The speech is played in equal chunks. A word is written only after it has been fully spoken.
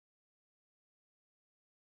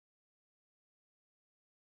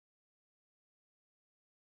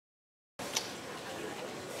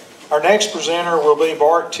Our next presenter will be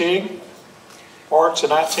Bart Teague. Bart's a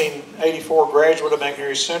 1984 graduate of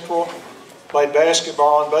McNairy Central, played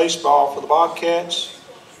basketball and baseball for the Bobcats.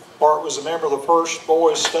 Bart was a member of the first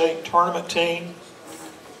boys state tournament team,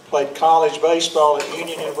 played college baseball at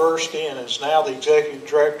Union University, and is now the Executive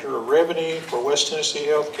Director of Revenue for West Tennessee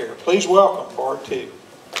Healthcare. Please welcome Bart Teague.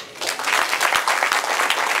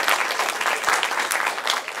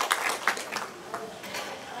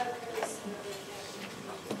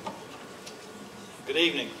 Good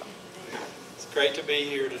evening. It's great to be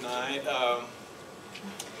here tonight.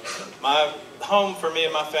 My home for me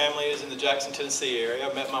and my family is in the Jackson, Tennessee area.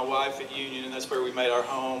 I met my wife at Union, and that's where we made our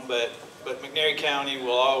home, but McNairy County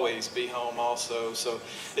will always be home also. So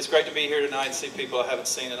it's great to be here tonight and see people I haven't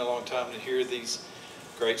seen in a long time and hear these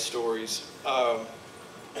great stories.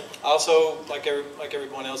 Also, like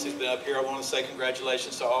everyone else who's been up here, I want to say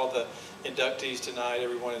congratulations to all the inductees tonight.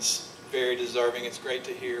 Everyone is very deserving. It's great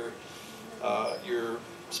to hear your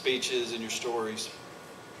speeches and your stories.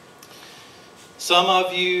 Some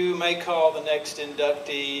of you may call the next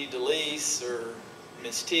inductee Delise or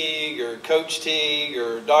Miss Teague or Coach Teague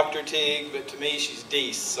or Dr. Teague, but to me she's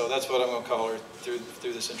Delise, so that's what I'm going to call her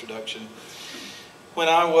through this introduction. When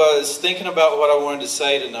I was thinking about what I wanted to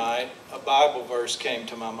say tonight, a Bible verse came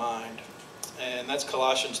to my mind, and that's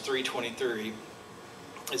Colossians 3:23.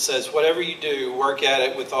 It says, "Whatever you do, work at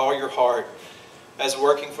it with all your heart, as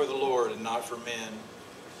working for the Lord and not for men."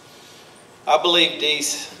 I believe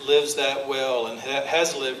Delise lives that well and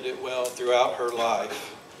has lived it well throughout her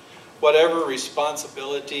life. Whatever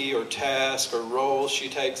responsibility or task or role she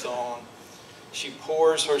takes on, she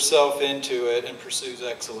pours herself into it and pursues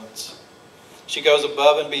excellence. She goes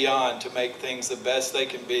above and beyond to make things the best they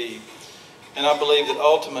can be. And I believe that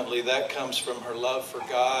ultimately that comes from her love for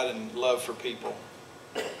God and love for people.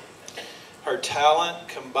 Her talent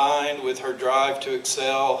combined with her drive to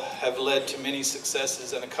excel have led to many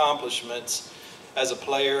successes and accomplishments as a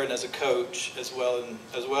player and as a coach, as well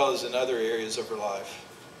as in other areas of her life.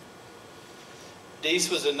 Delise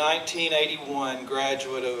was a 1981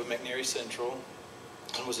 graduate of McNairy Central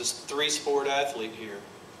and was a three-sport athlete here,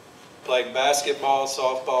 playing basketball,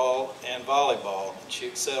 softball, and volleyball. She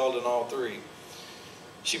excelled in all three.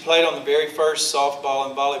 She played on the very first softball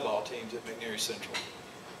and volleyball teams at McNairy Central.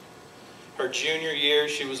 Her junior year,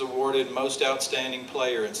 she was awarded Most Outstanding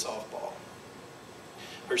Player in softball.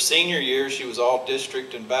 Her senior year, she was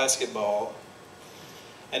All-District in basketball.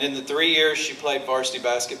 And in the 3 years she played varsity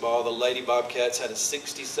basketball, the Lady Bobcats had a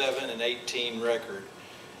 67-18 record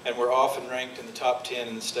and were often ranked in the top 10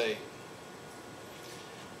 in the state.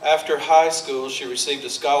 After high school, she received a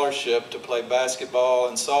scholarship to play basketball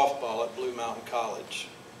and softball at Blue Mountain College.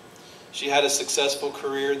 She had a successful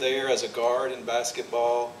career there as a guard in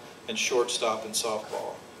basketball and shortstop in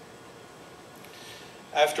softball.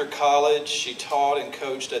 After college, she taught and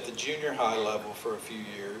coached at the junior high level for a few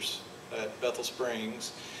years at Bethel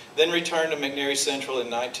Springs, then returned to McNairy Central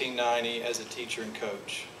in 1990 as a teacher and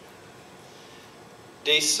coach.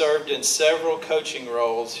 Delise served in several coaching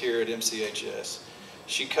roles here at MCHS.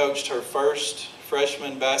 She coached her first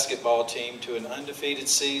freshman basketball team to an undefeated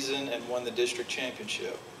season and won the district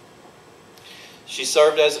championship. She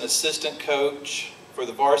served as an assistant coach for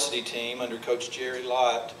the varsity team under Coach Jerry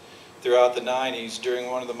Lott throughout the 90s during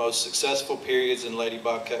one of the most successful periods in Lady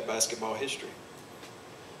Bobcat basketball history.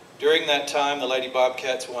 During that time, the Lady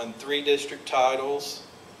Bobcats won 3 district titles,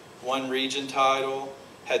 1 region title,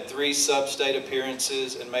 had 3 sub-state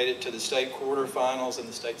appearances, and made it to the state quarterfinals and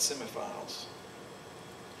the state semifinals.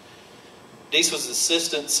 Delise was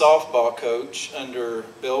assistant softball coach under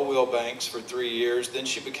Bill Wilbanks for 3 years. Then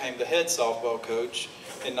she became the head softball coach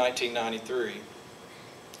in 1993.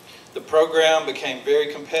 The program became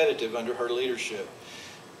very competitive under her leadership,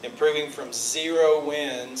 improving from 0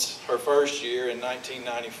 wins her first year in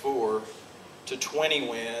 1994 to 20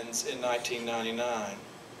 wins in 1999.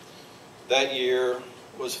 That year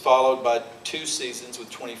was followed by 2 seasons with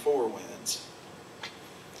 24 wins.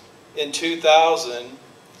 In 2000,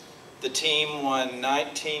 the team won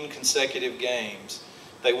 19 consecutive games.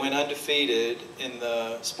 They went undefeated in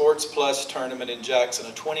the Sports Plus tournament in Jackson,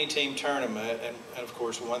 a 20-team tournament, and of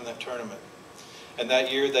course won that tournament. And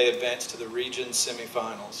that year they advanced to the region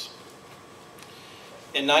semifinals.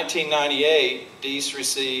 In 1998, Delise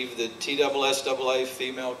received the TSSAA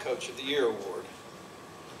Female Coach of the Year award.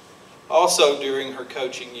 Also during her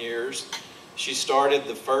coaching years, she started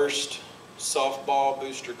the first softball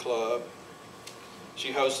booster club.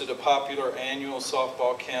 She hosted a popular annual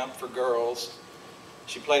softball camp for girls.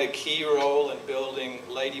 She played a key role in building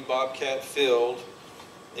Lady Bobcat Field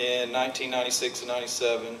in 1996 and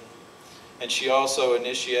 97. And she also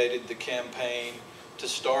initiated the campaign to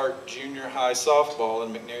start junior high softball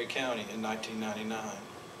in McNairy County in 1999.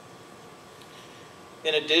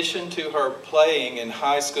 In addition to her playing in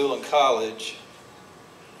high school and college,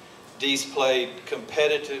 Delise played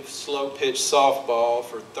competitive slow-pitch softball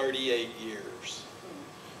for 38 years,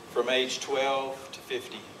 from age 12 to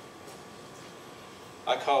 50.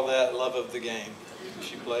 I call that love of the game.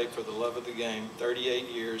 She played for the love of the game, 38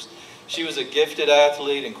 years. She was a gifted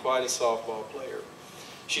athlete and quite a softball player.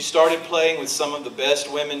 She started playing with some of the best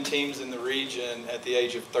women teams in the region at the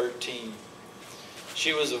age of 13.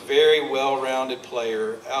 She was a very well-rounded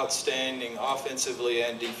player, outstanding offensively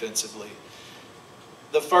and defensively.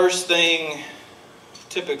 Typically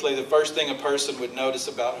the first thing a person would notice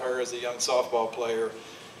about her as a young softball player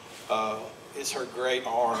is her great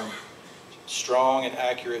arm, strong and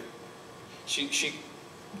accurate. She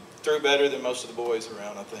threw better than most of the boys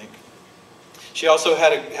around, I think. She also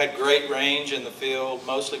had great range in the field,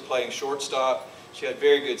 mostly playing shortstop. She had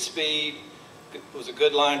very good speed, was a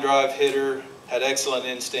good line drive hitter, had excellent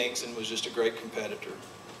instincts, and was just a great competitor.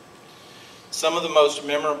 Some of the most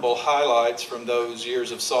memorable highlights from those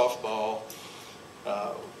years of softball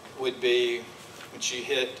would be when she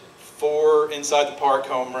hit 4 inside the park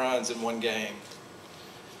home runs in one game.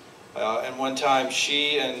 And one time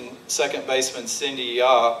she and second baseman Cindy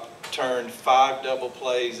Yop turned 5 double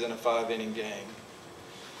plays in a 5-inning game.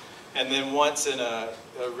 And then once in a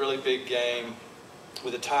really big game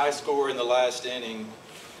with a tie score in the last inning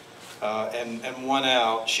and 1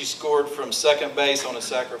 out, she scored from second base on a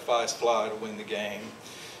sacrifice fly to win the game.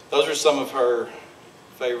 Those are some of her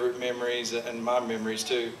favorite memories, and my memories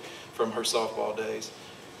too, from her softball days.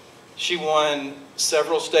 She won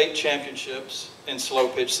several state championships in slow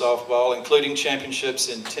pitch softball, including championships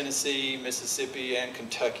in Tennessee, Mississippi, and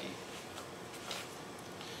Kentucky.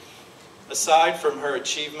 Aside from her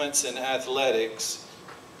achievements in athletics,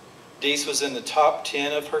 Delise was in the top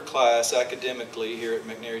 10 of her class academically here at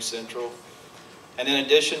McNairy Central. And in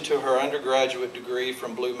addition to her undergraduate degree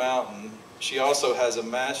from Blue Mountain, she also has a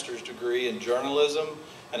master's degree in journalism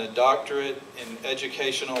and a doctorate in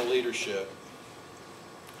educational leadership.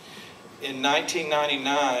 In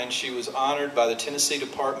 1999, she was honored by the Tennessee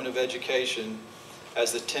Department of Education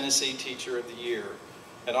as the Tennessee Teacher of the Year.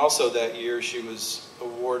 And also that year, she was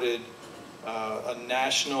awarded a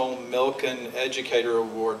National Milken Educator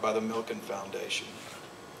Award by the Milken Foundation.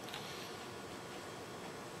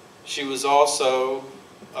 She was also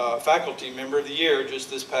Faculty Member of the Year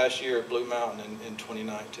just this past year at Blue Mountain in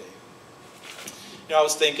 2019. You know, I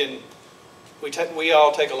was thinking, we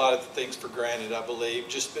all take a lot of things for granted, I believe.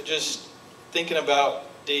 Just thinking about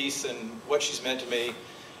Delise and what she's meant to me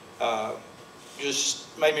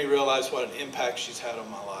just made me realize what an impact she's had on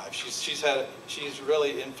my life. She's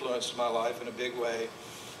really influenced my life in a big way.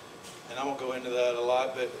 And I won't go into that a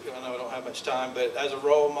lot, but I know I don't have much time. But as a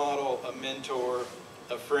role model, a mentor,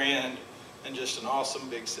 a friend, and just an awesome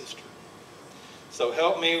big sister. So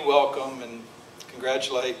help me welcome and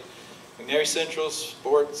congratulate McNairy Central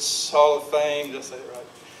Sports Hall of Fame, did I say it right,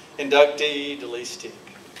 inductee Delise Teague.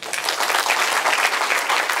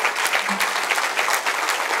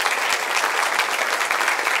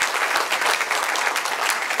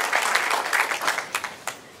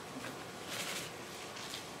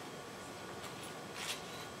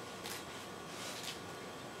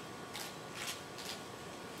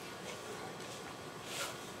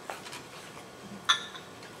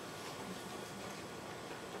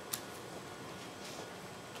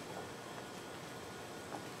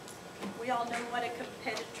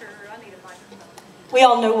 We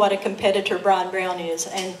all know what a competitor Brian Brown is,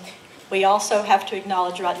 and we also have to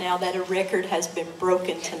acknowledge right now that a record has been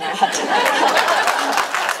broken tonight.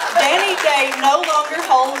 Danny Day no longer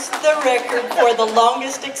holds the record for the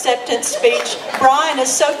longest acceptance speech. Brian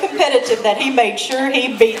is so competitive that he made sure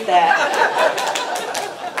he beat that.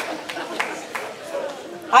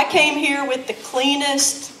 I came here with the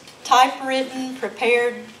cleanest, typewritten,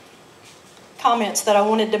 prepared comments that I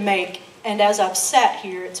wanted to make. And as I've sat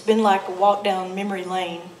here, it's been like a walk down memory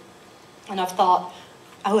lane. And I've thought,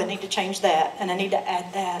 oh, I need to change that, and I need to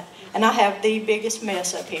add that. And I have the biggest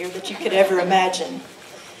mess up here that you could ever imagine.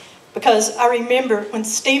 Because I remember when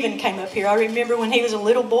Stephen came up here, I remember when he was a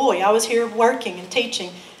little boy, I was here working and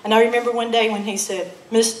teaching. And I remember one day when he said,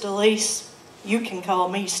 Miss Delise, you can call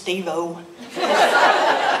me Steve-O.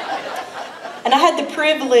 And I had the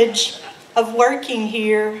privilege of working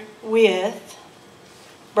here with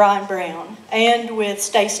Brian Brown, and with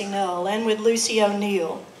Stacy Null, and with Lucy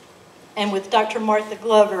O'Neill, and with Dr. Martha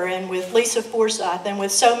Glover, and with Lisa Forsyth, and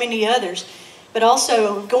with so many others. but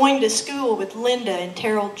also going to school with Linda and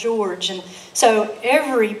Terrell George. And so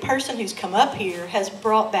every person who's come up here has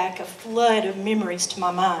brought back a flood of memories to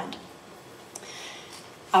my mind.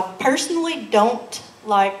 I personally don't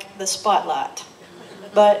like the spotlight,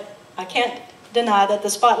 but I can't deny that the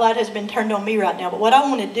spotlight has been turned on me right now. But what I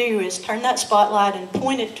want to do is turn that spotlight and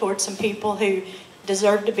point it towards some people who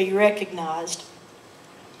deserve to be recognized.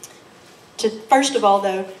 First of all,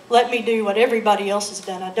 though, let me do what everybody else has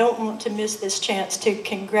done. I don't want to miss this chance to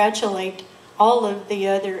congratulate all of the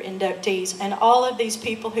other inductees and all of these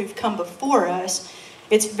people who've come before us.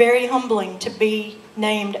 It's very humbling to be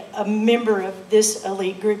named a member of this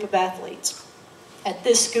elite group of athletes at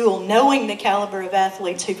this school, knowing the caliber of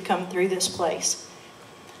athletes who've come through this place.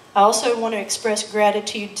 I also want to express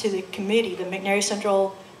gratitude to the committee, the McNairy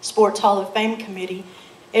Central Sports Hall of Fame Committee.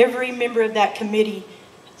 Every member of that committee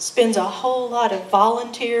spends a whole lot of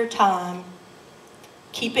volunteer time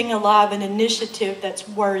keeping alive an initiative that's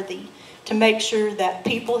worthy to make sure that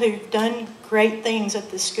people who've done great things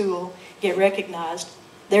at the school get recognized.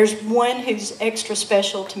 There's one who's extra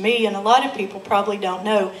special to me, and a lot of people probably don't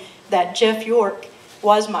know that Jeff York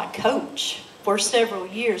was my coach for several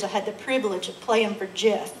years. I had the privilege of playing for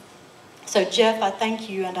Jeff. So Jeff, I thank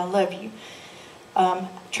you and I love you,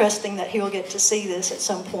 trusting that he'll get to see this at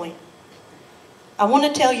some point. I want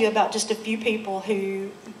to tell you about just a few people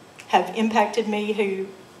who have impacted me, who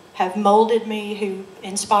have molded me, who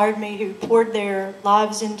inspired me, who poured their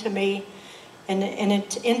lives into me and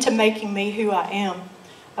into making me who I am.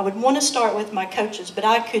 I would want to start with my coaches, but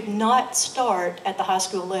I could not start at the high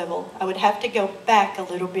school level. I would have to go back a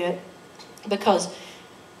little bit because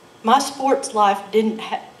my sports life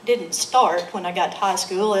didn't start when I got to high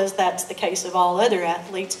school, as that's the case of all other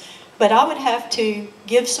athletes. But I would have to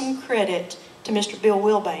give some credit to Mr. Bill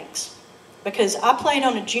Wilbanks, because I played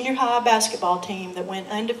on a junior high basketball team that went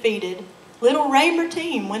undefeated. Little Raymer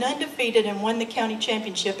team went undefeated and won the county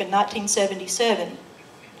championship in 1977.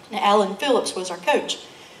 Now, Alan Phillips was our coach.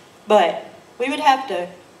 But we would have to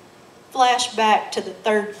flash back to the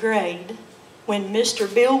 3rd grade when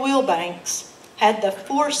Mr. Bill Wilbanks had the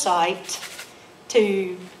foresight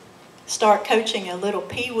to start coaching a little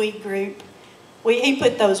pee-wee group. He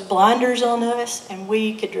put those blinders on us, and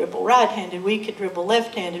we could dribble right-handed, we could dribble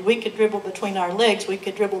left-handed, we could dribble between our legs, we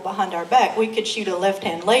could dribble behind our back, we could shoot a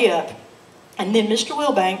left-hand layup. And then Mr.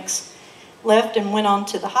 Wilbanks left and went on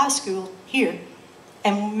to the high school here.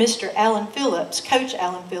 And Mr. Alan Phillips, Coach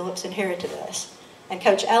Alan Phillips, inherited us. And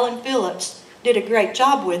Coach Alan Phillips did a great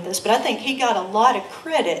job with us, but I think he got a lot of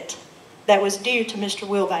credit that was due to Mr.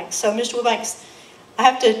 Wilbanks. So Mr. Wilbanks, I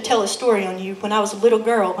have to tell a story on you. When I was a little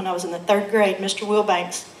girl, when I was in the 3rd grade, Mr.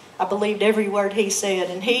 Wilbanks, I believed every word he said.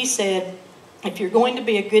 And he said, if you're going to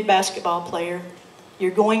be a good basketball player, you're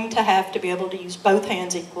going to have to be able to use both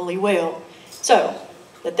hands equally well. So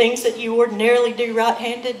the things that you ordinarily do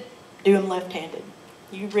right-handed, do them left-handed.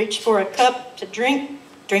 You reach for a cup to drink,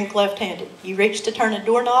 drink left-handed. You reach to turn a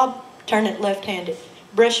doorknob, turn it left-handed.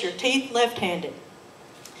 Brush your teeth left-handed.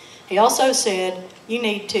 He also said you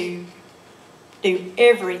need to do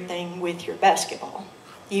everything with your basketball.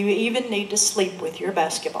 You even need to sleep with your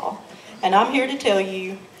basketball. And I'm here to tell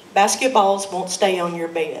you, basketballs won't stay on your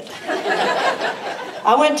bed.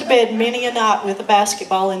 I went to bed many a night with a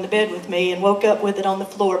basketball in the bed with me and woke up with it on the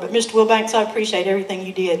floor. But Mr. Wilbanks, I appreciate everything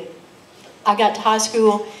you did. I got to high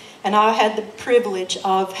school and I had the privilege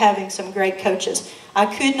of having some great coaches. I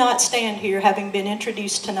could not stand here having been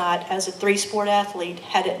introduced tonight as a 3-sport athlete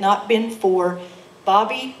had it not been for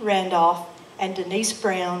Bobby Randolph and Denise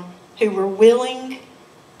Brown, who were willing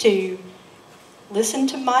to listen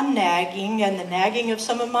to my nagging and the nagging of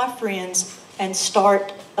some of my friends and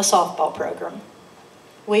start a softball program.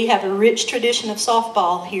 We have a rich tradition of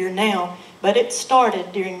softball here now, but it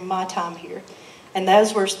started during my time here. And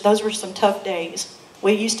those were some tough days.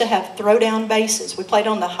 We used to have throw-down bases. We played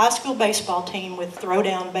on the high school baseball team with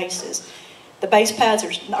throw-down bases. The base paths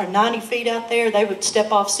are 90 feet out there. They would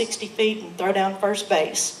step off 60 feet and throw down first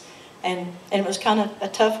base. And it was kind of a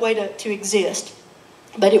tough way to exist.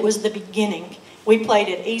 But it was the beginning. We played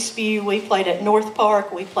at Eastview. We played at North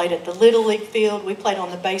Park. We played at the Little League field. We played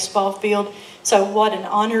on the baseball field. So what an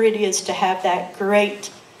honor it is to have that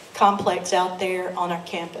great complex out there on our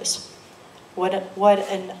campus. What a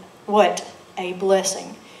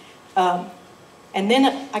blessing. And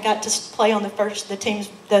then I got to play on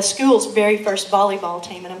the school's very first volleyball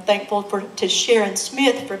team, and I'm thankful to Sharon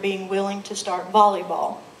Smith for being willing to start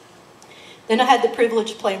volleyball. Then I had the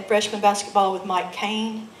privilege of playing freshman basketball with Mike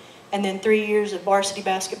Kane, and then 3 years of varsity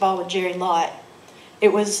basketball with Jerry Lott. I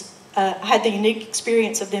had the unique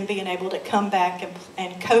experience of them being able to come back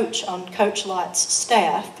and coach on Coach Lott's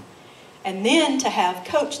staff. And then to have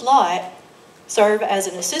Coach Lott serve as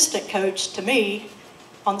an assistant coach to me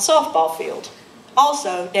on the softball field.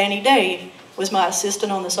 Also, Danny Dave was my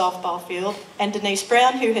assistant on the softball field, and Denise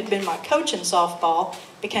Brown, who had been my coach in softball,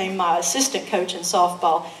 became my assistant coach in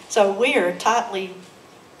softball. So we are tightly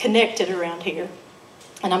connected around here,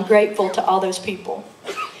 and I'm grateful to all those people.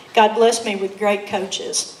 God blessed me with great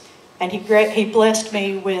coaches, and He blessed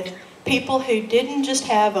me with people who didn't just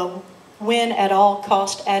have a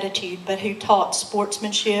win-at-all-cost attitude, but who taught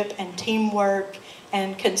sportsmanship and teamwork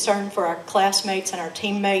and concern for our classmates and our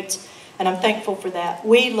teammates, and I'm thankful for that.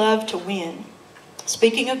 We love to win.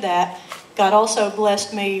 Speaking of that, God also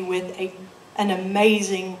blessed me with an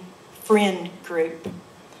amazing friend group.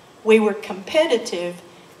 We were competitive,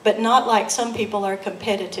 but not like some people are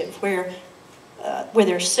competitive, where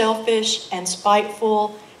they're selfish and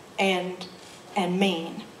spiteful and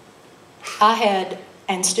mean. I had,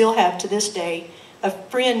 and still have to this day, a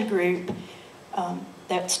friend group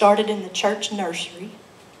that started in the church nursery,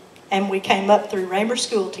 and we came up through Raymer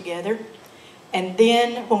School together. And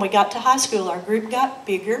then when we got to high school, our group got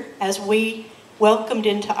bigger as we welcomed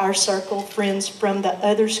into our circle friends from the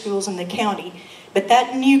other schools in the county. But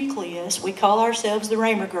that nucleus, we call ourselves the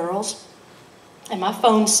Raymer Girls, and my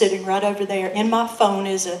phone's sitting right over there. In my phone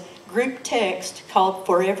is a group text called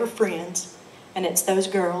Forever Friends, and it's those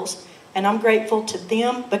girls. And I'm grateful to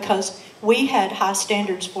them because we had high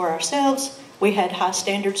standards for ourselves, we had high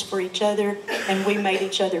standards for each other, and we made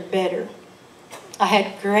each other better. I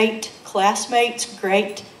had great classmates,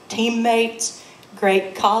 great teammates,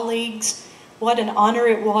 great colleagues. What an honor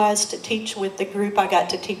it was to teach with the group I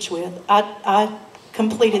got to teach with. I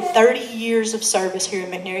completed 30 years of service here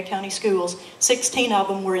in McNairy County Schools. 16 of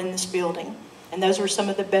them were in this building. And those were some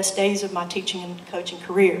of the best days of my teaching and coaching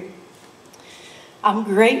career. I'm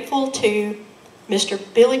grateful to Mr.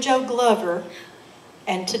 Billy Joe Glover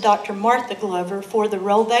and to Dr. Martha Glover for the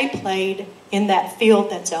role they played in that field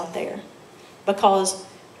that's out there. Because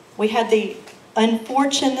we had the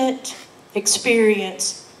unfortunate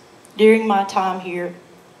experience during my time here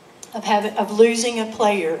of losing a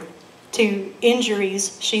player to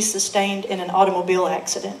injuries she sustained in an automobile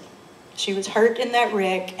accident. She was hurt in that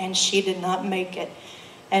wreck and she did not make it.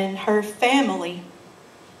 And her family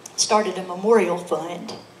started a memorial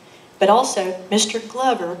fund. But also, Mr.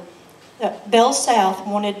 Glover, Bell South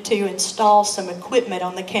wanted to install some equipment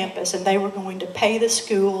on the campus, and they were going to pay the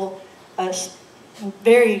school a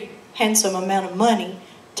very handsome amount of money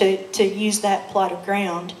to use that plot of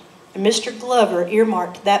ground. And Mr. Glover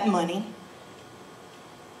earmarked that money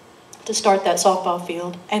to start that softball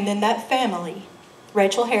field. And then that family,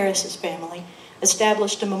 Rachel Harris's family,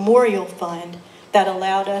 established a memorial fund that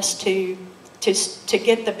allowed us to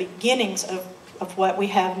get the beginnings of what we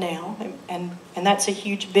have now. And that's a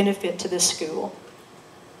huge benefit to this school.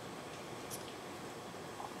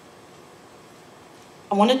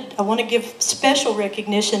 I want to give special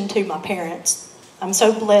recognition to my parents. I'm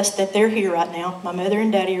so blessed that they're here right now. My mother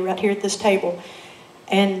and daddy are right here at this table.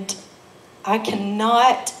 And I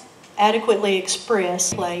cannot adequately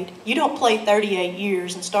express played. You don't play 38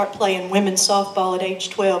 years and start playing women's softball at age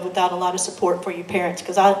 12 without a lot of support for your parents,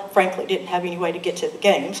 because I frankly didn't have any way to get to the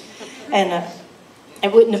games. And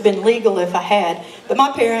it wouldn't have been legal if I had. But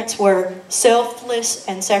my parents were selfless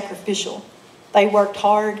and sacrificial. They worked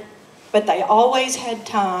hard, but they always had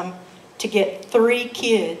time to get 3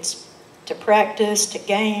 kids to practice, to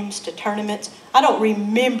games, to tournaments. I don't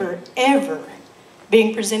remember ever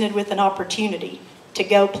being presented with an opportunity to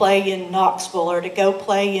go play in Knoxville or to go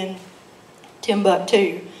play in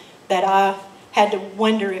Timbuktu that I had to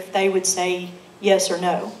wonder if they would say yes or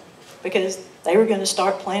no, because they were going to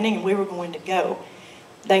start planning and we were going to go.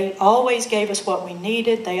 They always gave us what we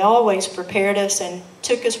needed. They always prepared us and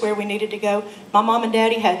took us where we needed to go. My mom and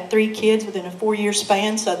daddy had 3 kids within a 4-year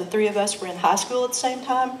span, so the 3 of us were in high school at the same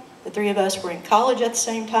time. The 3 of us were in college at the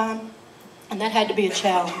same time, and that had to be a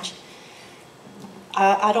challenge.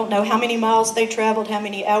 I don't know how many miles they traveled, how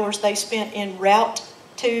many hours they spent en route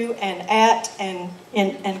to and at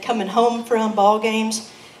and coming home from ball games.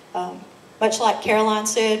 Much like Caroline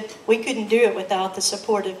said, we couldn't do it without the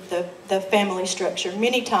support of the family structure.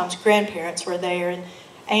 Many times grandparents were there and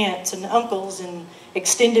aunts and uncles and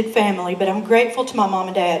extended family, but I'm grateful to my mom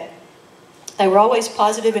and dad. They were always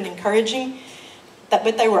positive and encouraging,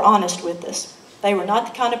 but they were honest with us. They were not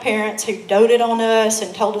the kind of parents who doted on us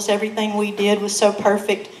and told us everything we did was so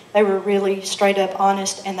perfect. They were really straight up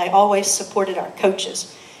honest, and they always supported our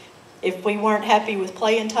coaches. If we weren't happy with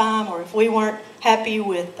playing time, or if we weren't happy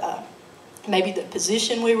with maybe the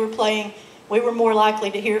position we were playing, we were more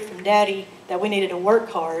likely to hear from Daddy that we needed to work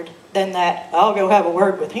hard than that I'll go have a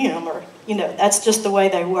word with him, or, that's just the way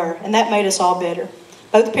they were. And that made us all better.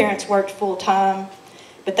 Both parents worked full time,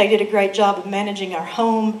 but they did a great job of managing our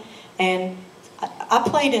home. And I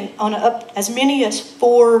played on as many as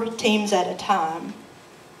 4 teams at a time.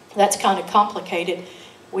 That's kind of complicated.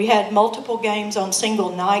 We had multiple games on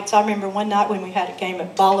single nights. I remember one night when we had a game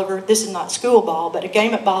at Bolivar. This is not school ball, but a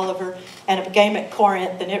game at Bolivar and a game at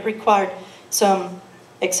Corinth, and it required some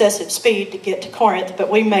excessive speed to get to Corinth, but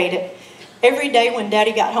we made it. Every day when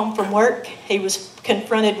Daddy got home from work, he was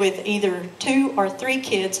confronted with either 2 or 3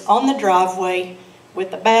 kids on the driveway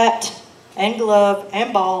with a bat and glove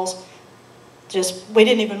and balls. We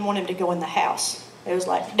didn't even want him to go in the house. It was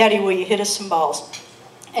like, Daddy, will you hit us some balls?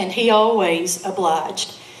 And he always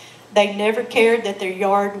obliged. They never cared that their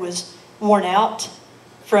yard was worn out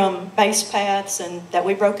from base paths and that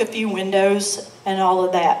we broke a few windows and all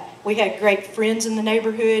of that. We had great friends in the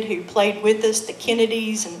neighborhood who played with us, the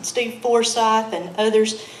Kennedys and Steve Forsyth and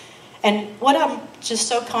others. And what I'm just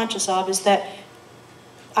so conscious of is that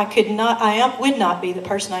I would not be the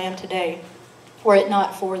person I am today were it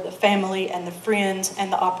not for the family and the friends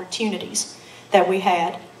and the opportunities that we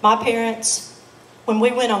had. My parents, when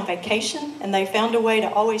we went on vacation and they found a way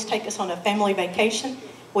to always take us on a family vacation,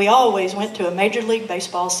 we always went to a Major League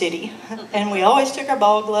Baseball city. And we always took our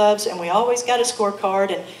ball gloves and we always got a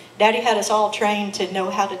scorecard. And Daddy had us all trained to know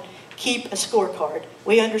how to keep a scorecard.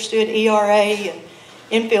 We understood ERA and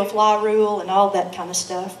infield fly rule and all that kind of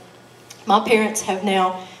stuff. My parents have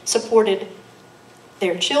now supported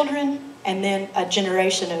their children and then a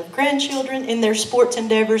generation of grandchildren in their sports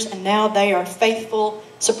endeavors, and now they are faithful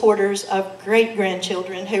supporters of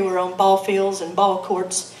great-grandchildren who are on ball fields and ball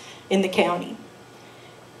courts in the county.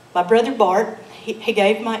 My brother Bart, he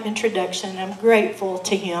gave my introduction, and I'm grateful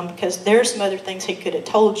to him because there's some other things he could have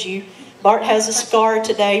told you. Bart has a scar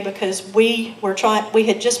today because we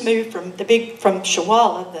had just moved from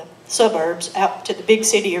Shawala, the suburbs, out to the big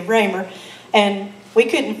city of Raymer, and we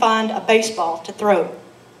couldn't find a baseball to throw.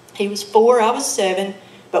 He was 4, I was 7,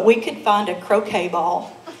 but we could find a croquet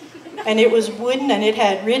ball. And it was wooden and it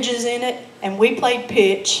had ridges in it, and we played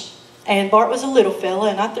pitch. And Bart was a little fella,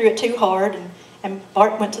 and I threw it too hard, and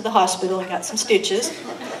Bart went to the hospital and got some stitches.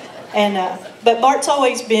 But Bart's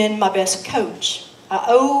always been my best coach. I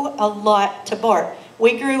owe a lot to Bart.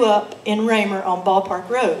 We grew up in Raymer on Ballpark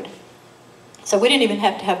Road. So we didn't even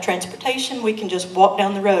have to have transportation. We can just walk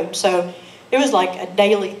down the road. So it was like a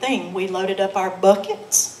daily thing. We loaded up our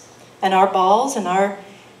buckets and our balls and our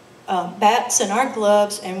bats and our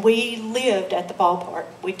gloves, and we lived at the ballpark.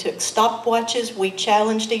 We took stopwatches, we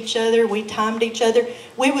challenged each other, we timed each other.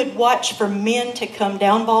 We would watch for men to come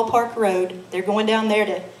down Ballpark Road. They're going down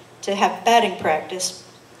there to have batting practice,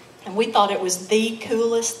 and we thought it was the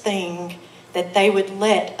coolest thing that they would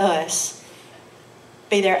let us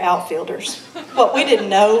be their outfielders. What we didn't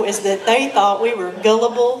know is that they thought we were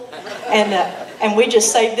gullible, and we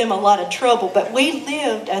just saved them a lot of trouble. But we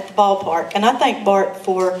lived at the ballpark, and I thank Bart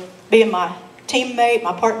for being my teammate,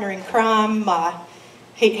 my partner in crime.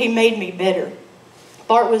 He made me better.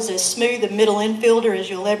 Bart was as smooth a middle infielder as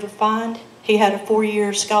you'll ever find. He had a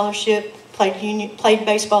 4-year scholarship, played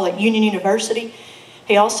baseball at Union University.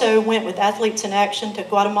 He also went with Athletes in Action to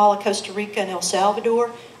Guatemala, Costa Rica, and El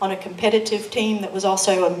Salvador on a competitive team that was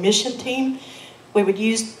also a mission team. He would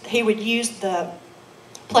use the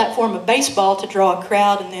platform of baseball to draw a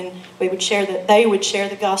crowd, and then they would share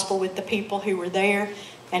the gospel with the people who were there,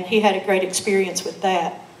 and he had a great experience with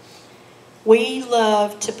that. We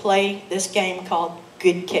loved to play this game called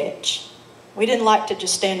Good Catch. We didn't like to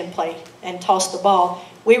just stand and play and toss the ball.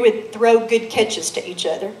 We would throw good catches to each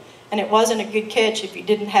other, and it wasn't a good catch if you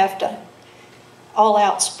didn't have to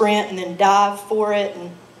all-out sprint and then dive for it.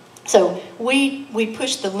 And so we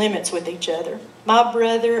pushed the limits with each other. My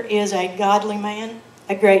brother is a godly man,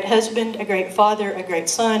 a great husband, a great father, a great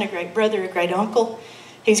son, a great brother, a great uncle.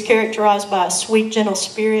 He's characterized by a sweet, gentle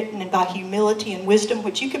spirit and by humility and wisdom,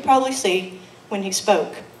 which you could probably see when he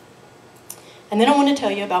spoke. And then I want to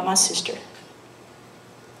tell you about my sister,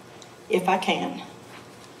 if I can.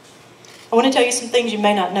 I want to tell you some things you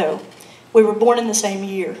may not know. We were born in the same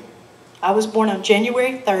year. I was born on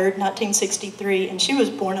January 3rd, 1963, and she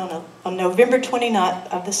was born on November 29th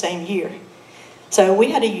of the same year. So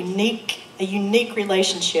we had a unique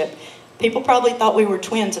relationship. People probably thought we were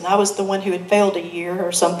twins, and I was the one who had failed a year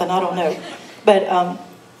or something, I don't know. But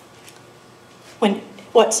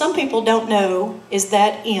what some people don't know is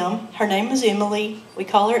that her name is Emily, we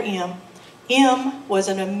call her Em was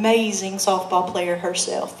an amazing softball player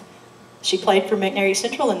herself. She played for McNairy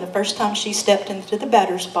Central, and the first time she stepped into the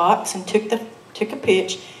batter's box and took a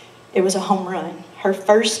pitch, It was a home run. Her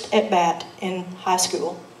first at bat in high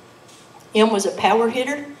school. Em was a power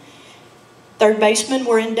hitter. Third basemen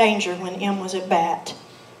were in danger when Em was at bat.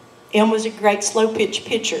 Em was a great slow pitch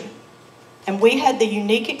pitcher. And we had the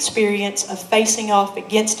unique experience of facing off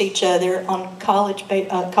against each other on college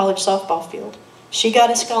softball field. She got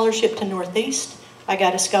a scholarship to Northeast. I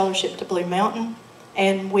got a scholarship to Blue Mountain.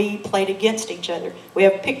 And we played against each other. We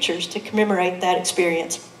have pictures to commemorate that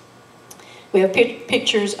experience. We have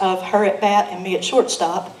pictures of her at bat and me at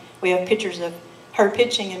shortstop. We have pictures of her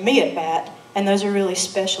pitching and me at bat. And those are really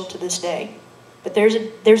special to this day. But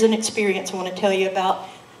there's an experience I want to tell you about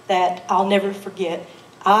that I'll never forget.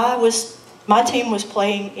 My team was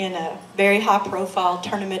playing in a very high-profile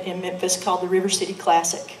tournament in Memphis called the River City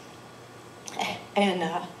Classic. And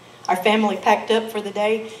our family packed up for the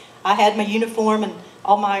day. I had my uniform and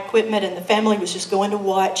all my equipment, and the family was just going to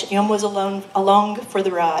watch. Em was along for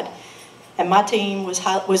the ride. And my team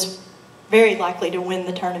was very likely to win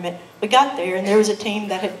the tournament. We got there, and there was a team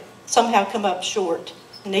that had somehow come up short,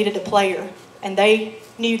 needed a player. And they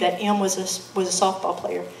knew that Em was a softball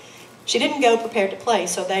player. She didn't go prepared to play,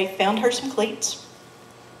 so they found her some cleats,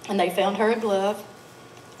 and they found her a glove,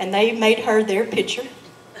 and they made her their pitcher.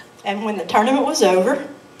 And when the tournament was over,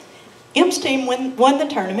 Em's team won the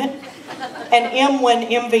tournament, and Em won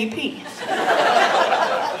MVP.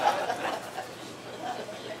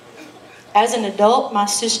 As an adult, my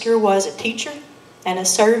sister was a teacher and a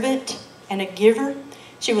servant and a giver.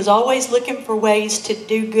 She was always looking for ways to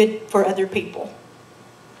do good for other people.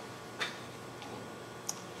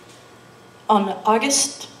 On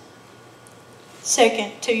August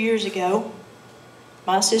 2nd, 2 years ago,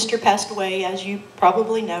 my sister passed away, as you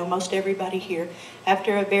probably know, most everybody here,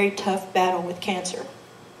 after a very tough battle with cancer.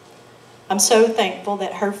 I'm so thankful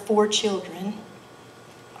that her 4 children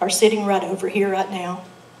are sitting right over here right now.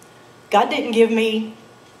 God didn't give me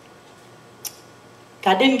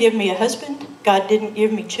a husband. God didn't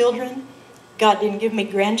give me children. God didn't give me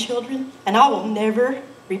grandchildren. And I will never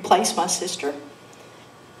replace my sister.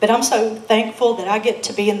 But I'm so thankful that I get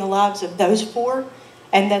to be in the lives of those 4,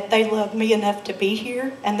 and that they love me enough to be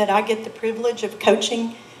here, and that I get the privilege of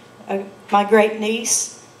coaching my great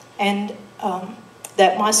niece, and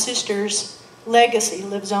that my sister's legacy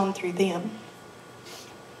lives on through them.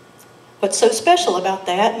 What's so special about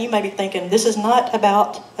that, and you may be thinking, this is not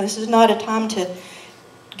a time to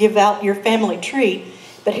give out your family tree,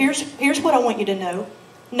 but here's what I want you to know.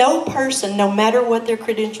 No person, no matter what their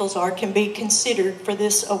credentials are, can be considered for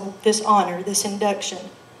this honor, this induction,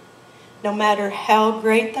 no matter how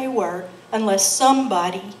great they were, unless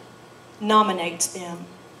somebody nominates them.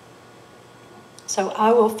 So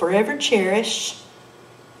I will forever cherish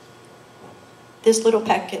this little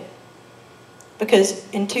packet, because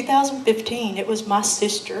in 2015, it was my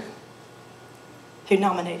sister who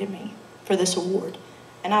nominated me for this award,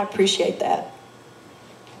 and I appreciate that.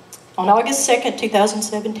 On August 2nd,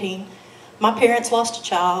 2017, my parents lost a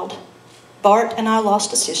child. Bart and I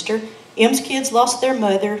lost a sister. Em's kids lost their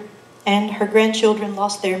mother, and her grandchildren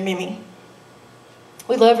lost their Mimi.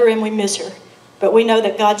 We love her and we miss her, but we know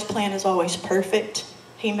that God's plan is always perfect.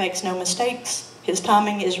 He makes no mistakes. His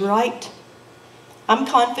timing is right. I'm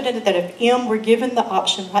confident that if Em were given the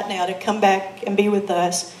option right now to come back and be with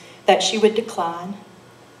us, that she would decline.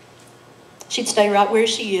 She'd stay right where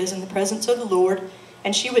she is in the presence of the Lord,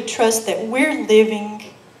 and she would trust that we're living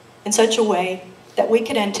in such a way that we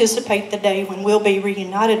could anticipate the day when we'll be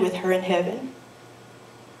reunited with her in heaven.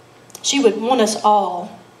 She would want us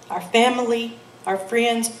all, our family, our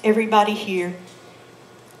friends, everybody here,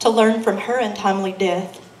 to learn from her untimely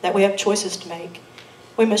death that we have choices to make.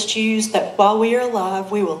 We must choose that while we are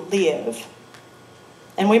alive, we will live.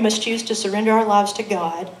 And we must choose to surrender our lives to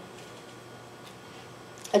God.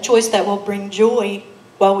 A choice that will bring joy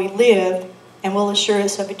while we live and will assure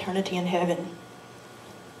us of eternity in heaven.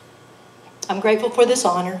 I'm grateful for this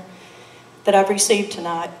honor that I've received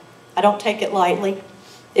tonight. I don't take it lightly.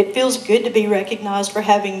 It feels good to be recognized for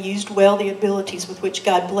having used well the abilities with which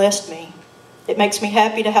God blessed me. It makes me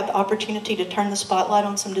happy to have the opportunity to turn the spotlight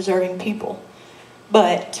on some deserving people.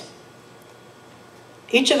 But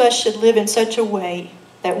each of us should live in such a way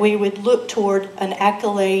that we would look toward an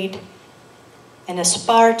accolade and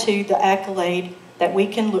aspire to the accolade that we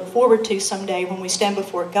can look forward to someday when we stand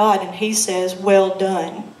before God and He says, "Well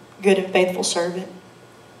done, good and faithful servant."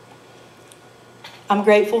 I'm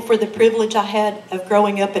grateful for the privilege I had of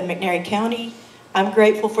growing up in McNairy County. I'm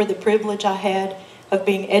grateful for the privilege I had of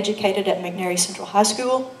being educated at McNairy Central High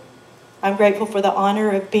School. I'm grateful for the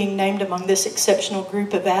honor of being named among this exceptional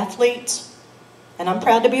group of athletes. And I'm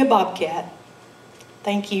proud to be a Bobcat.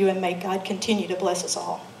 Thank you, and may God continue to bless us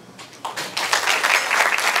all.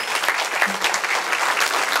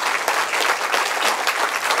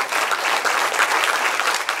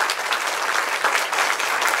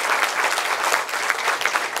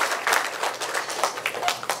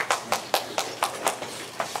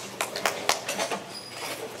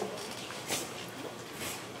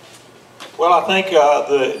 Well, I think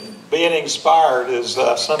the being inspired is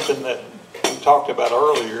something that we talked about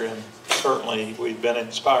earlier, and certainly we've been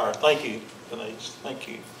inspired. Thank you, Denise. Thank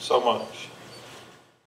you so much.